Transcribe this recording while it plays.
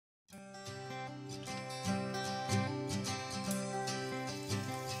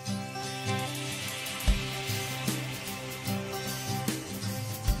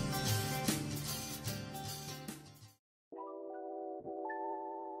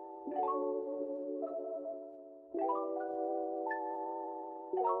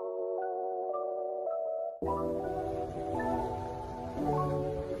Wow,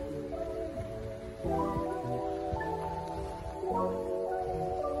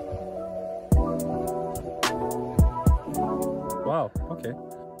 okay.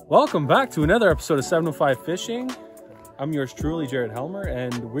 Welcome back to another episode of 705 Fishing. I'm yours truly, Jared Helmer,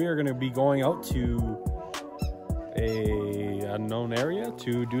 and we are going to be going out to a unknown area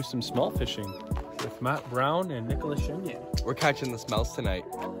to do some smelt fishing with Matt Brown and Nicholas Chenier. We're catching the smelts tonight.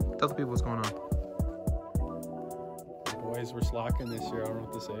 Tell the people what's going on. Boys, we're slacking this year, I don't know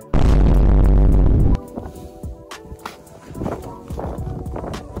what to say.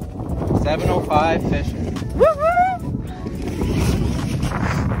 705 fishing.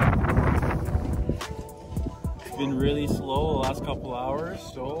 It's been really slow the last couple hours,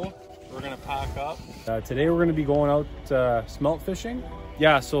 so we're gonna pack up. Today we're gonna be going out smelt fishing.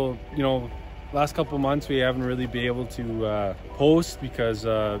 Yeah, so you know, last couple months we haven't really been able to post because you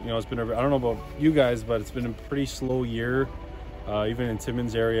know, it's been I don't know about you guys, but it's been a pretty slow year. Even in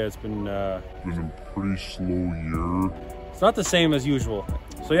Timmins area, it's been a pretty slow year. It's not the same as usual.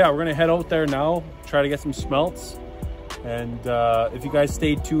 So yeah, we're gonna head out there now, try to get some smelts. And if you guys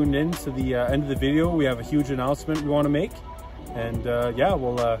stay tuned in to the end of the video, we have a huge announcement we want to make. And yeah,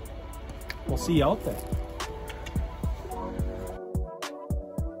 we'll see you out there.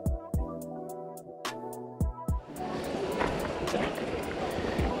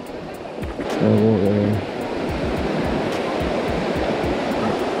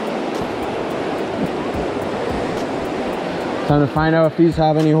 Time to find out if these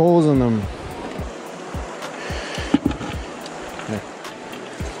have any holes in them.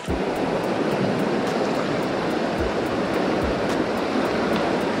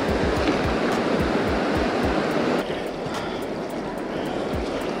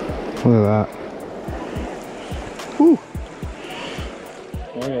 Look at that. Whew.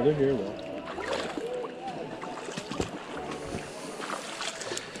 Oh yeah, they're here though.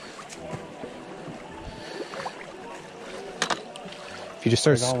 If you just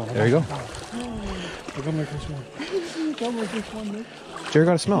start, there you go. I got my first one. I got my first one, Nick. Jerry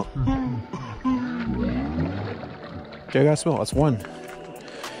got a smell. Jerry got a smell. That's one.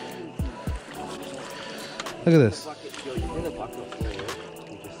 Look at this.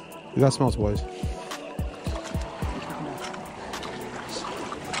 We got smells, boys.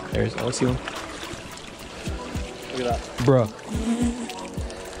 There's, let's see one. Look at that. Bruh.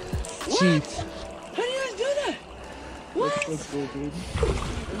 Jeez. How do you guys do that? What? Let's go, dude.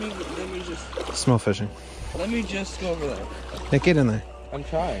 Let me just. Smell fishing. Let me just go over there. Nick, get in there. I'm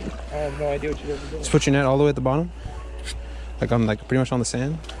trying. I have no idea what you guys are doing. Just put your net all the way at the bottom. Like I'm like pretty much on the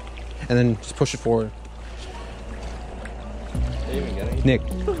sand. And then just push it forward. I didn't even get anything. Nick.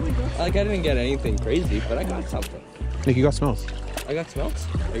 Like, I didn't get anything crazy, but I got something. Nick, you got smells. I got smelts?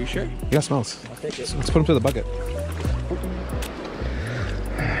 Are you sure? You got smells. I'll take it. Let's put them to the bucket.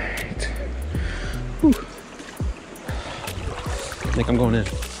 Alright. Whew. Nick, I'm going in.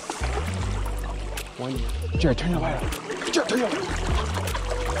 One. Jared, turn your light on. Jared, turn your light on.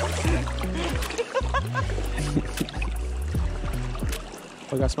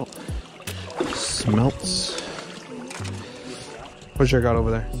 Oh, I got smelt. Smelts. What's Jared got over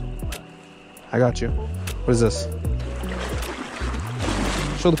there? I got you. What is this?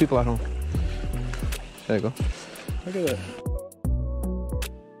 Show the people at home. There you go. Look at that.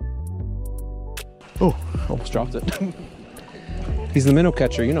 Oh, almost dropped it. He's the minnow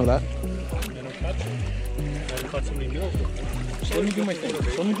catcher, you know that. Minnow catcher. Never caught so many minnows before. So let me do my thing.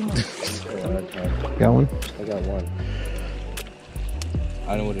 So let me do my thing. Got one? I got one. I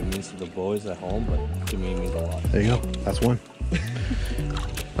don't know what it means to the boys at home, but to me it means a lot. There you go. That's one.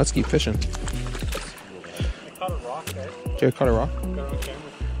 Let's keep fishing. I caught a rock there. Jared caught a rock. Got it on camera.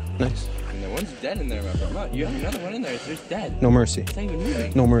 Nice. And the one's dead in there, remember? You have another one in there, it's just dead. No mercy. It's not even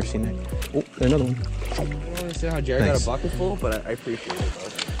moving. No mercy, Nick. Oh, there's another one. I don't understand how Jared Nice. got a bucket full, but I appreciate it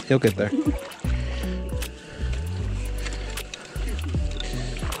though. He'll get there.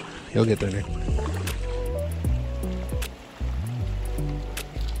 He'll get there, Nick.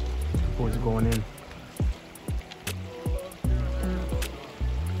 Boys are going in.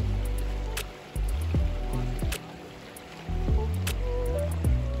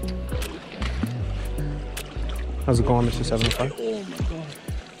 How's it going, Mr. 705? Oh my god.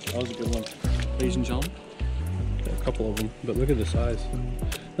 That was a good one. Ladies and gentlemen. Yeah, a couple of them, but look at the size.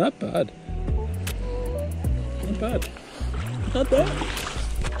 Not bad. Not bad. Not bad.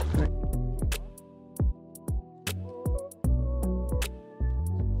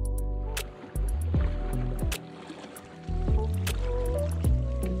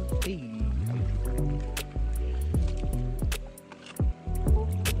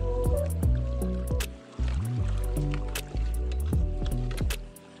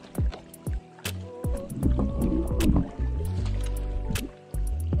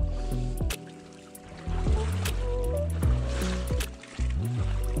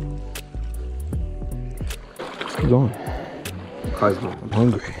 going? Car's good. I'm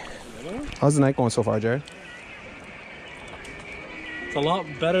hungry. How's the night going so far, Jared? It's a lot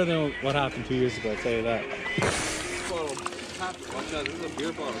better than what happened 2 years ago, I'll tell you that.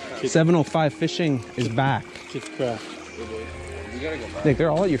 705 fishing is back. It's crap. Nick,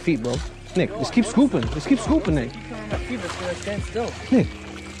 they're all at your feet, bro. Nick, just keep scooping. Just keep scooping, Nick. Nick.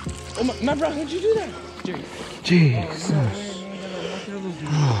 Oh my bro, how'd you do that? Jesus.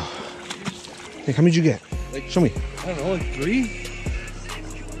 Nick, how many did you get? Like, show me. I don't know, like 3,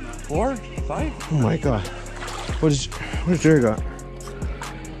 4, 5. Oh my god. What's Jared got?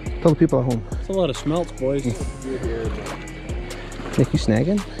 Tell the people at home. It's a lot of smelts, boys. Nick, you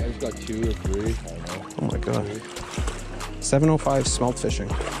snagging? I just got 2 or 3. I don't know. Oh my god. 705 smelt fishing.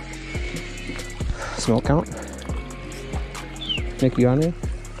 Smelt count? Nick, you on there?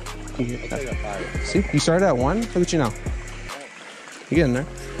 I got 5. See? You started at 1? Look at you now. You getting there?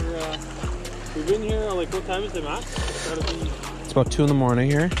 We've been here, like, what time is it, Matt? It's about 2 in the morning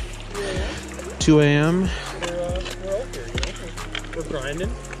here. 2 a.m. We're out here, we're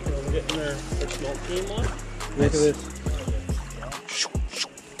grinding. We're getting our smelt game on. Look at this.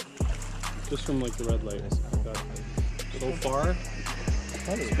 Just from like the red light. So far,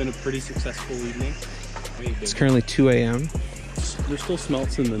 it's been a pretty successful evening. It's currently 2 a.m. There's still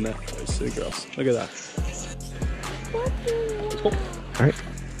smelts in the net, boys and girls. Look at that. All right.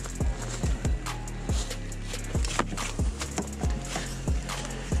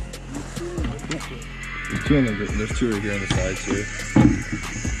 There's 2 right here on the sides here.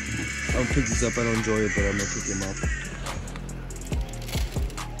 I don't pick these up, I don't enjoy it, but I'm gonna pick them up.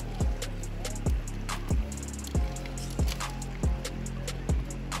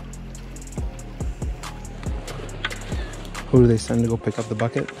 Who do they send to go pick up the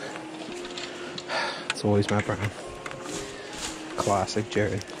bucket? It's always Matt Brown. Classic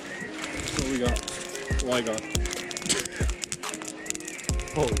Jerry. What we got? What I got?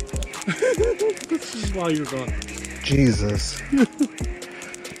 Holy. This is while you're gone. Jesus.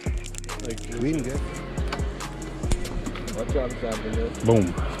 Like, We can get. Watch out, it's happening.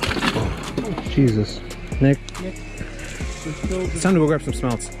 Boom. Oh, Jesus. Nick. It's time to go grab some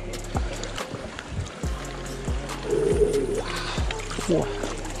smelts. Oh.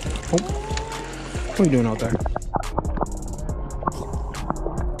 What are you doing out there?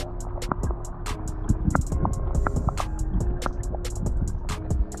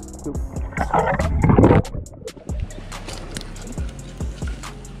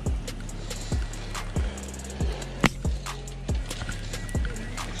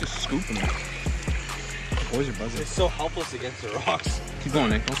 Just scooping it. Boys are buzzing. It's so helpless against the rocks. Keep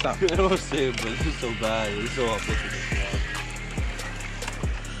going, Nick. Don't stop. I don't say it, but this is so bad. It's so helpless against the rocks.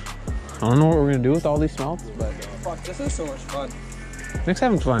 I don't know what we're gonna do with all these smelts, but Fuck, this is so much fun. Nick's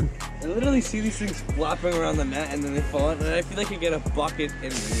having fun. I literally see these things flopping around the net and then they fall in, and I feel like I get a bucket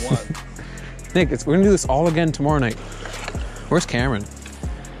in one. Nick, we're gonna do this all again tomorrow night. Where's Cameron?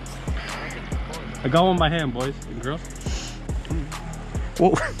 I got one by hand, boys and girls.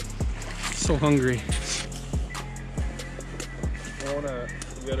 Whoa. So hungry.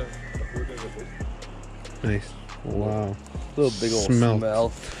 Nice. Wow. Little big old Smelt.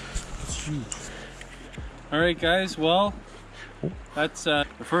 smelt. All right, guys. Well, that's the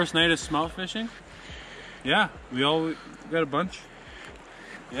first night of smelt fishing. Yeah, we got a bunch.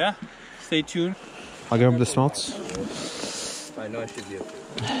 Yeah, stay tuned. I'll grab the smelts. I know I should be able to.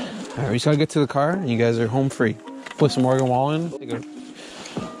 Alright, we just gotta get to the car and you guys are home free. Put some Morgan Wall in.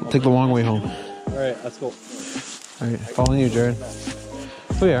 Take the long way home. All right, let's go. Alright, following you, Jared.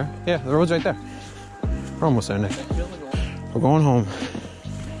 Oh yeah, yeah, the road's right there. We're almost there, Nick. We're going home.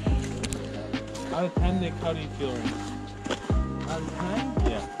 Out of 10, Nick, how do you feel? Out of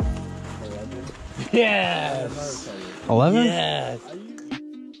 10? Yeah. 11. Yes! 11? Yes!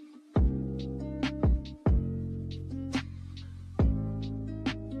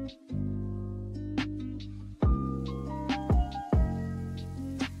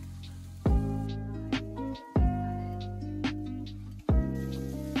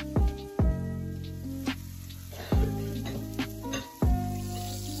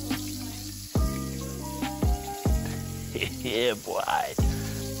 Yeah, boy.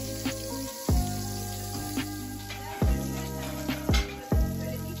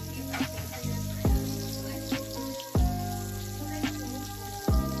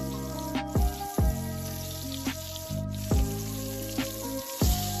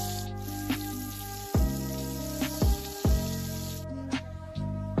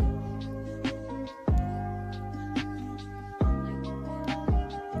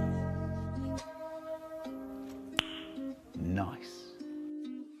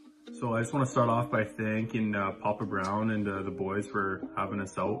 So I I just want to start off by thanking Papa Brown and the boys for having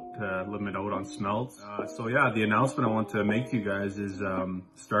us out, living out on Smelts. So yeah, the announcement I want to make to you guys is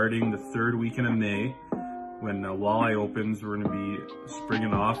starting the 3rd weekend of May, when Walleye opens, we're going to be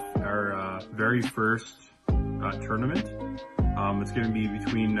springing off our very first tournament. It's going to be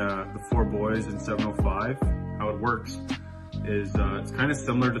between the 4 boys and 705. How it works is it's kind of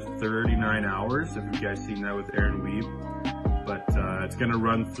similar to 39 hours, if you guys seen that with Aaron Weeb, but it's going to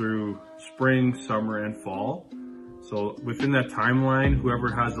run through spring, summer, and fall. So within that timeline,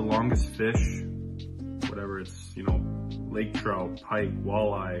 whoever has the longest fish, whatever it's, you know, lake trout, pike,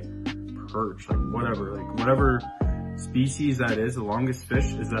 walleye, perch, like whatever species that is, the longest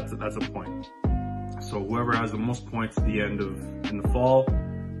fish is that's a point. So whoever has the most points at the end of in the fall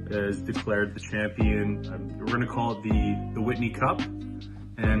is declared the champion. We're gonna call it the Whitney Cup,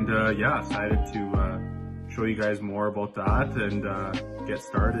 and yeah, excited to show you guys more about that and get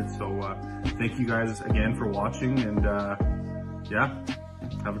started. So thank you guys again for watching, and yeah,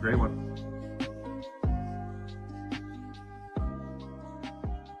 have a great one.